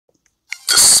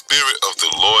Spirit of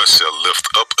the Lord shall lift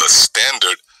up a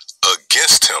standard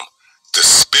against him. The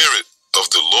Spirit of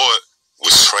the Lord,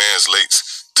 which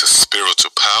translates to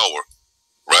spiritual power,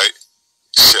 right,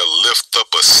 shall lift up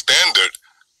a standard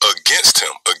against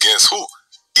him. Against who?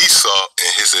 Esau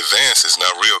and his advances. Now,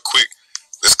 real quick,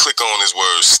 let's click on this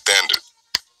word standard.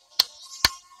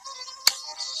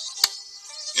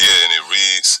 Yeah, and it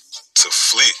reads to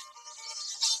flee,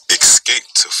 escape,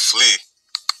 to flee,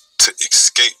 to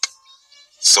escape.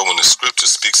 So when the scripture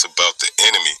speaks about the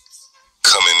enemy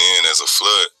coming in as a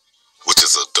flood, which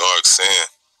is a dark saying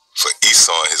for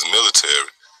Esau and his military,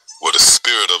 where the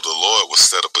Spirit of the Lord will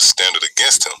set up a standard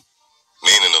against him,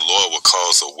 meaning the Lord will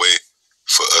cause a way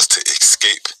for us to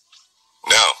escape.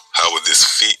 Now, how would this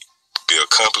feat be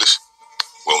accomplished?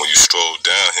 Well, when you stroll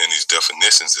down here in these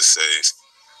definitions, it says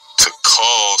to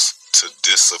cause to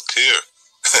disappear.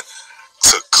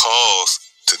 To cause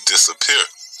to disappear.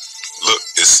 Look,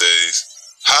 it says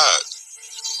hide,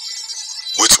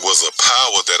 which was a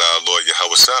power that our Lord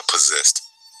Yahushua possessed.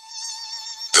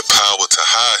 The power to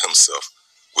hide himself,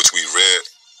 which we read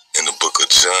in the book of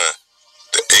John,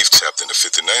 the 8th chapter and the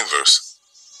 59th verse,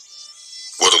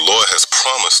 where the Lord has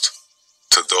promised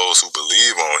to those who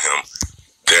believe on him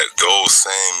that those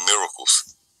same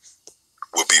miracles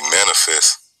will be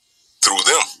manifest through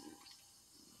them,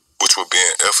 which will be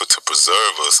an effort to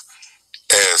preserve us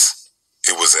as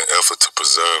it was an effort to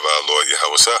preserve our Lord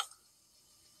Yahushua.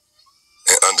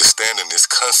 And understanding this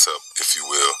concept, if you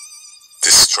will,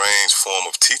 this strange form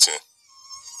of teaching,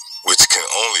 which can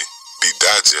only be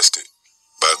digested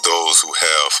by those who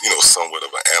have, somewhat of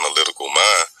an analytical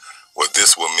mind, what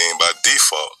this will mean by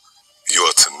default, you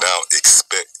are to now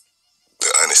expect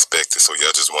the unexpected. So yeah,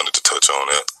 I just wanted to touch on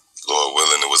that. Lord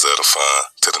willing, it was edifying.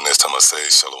 Till the next time I say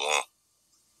shalom.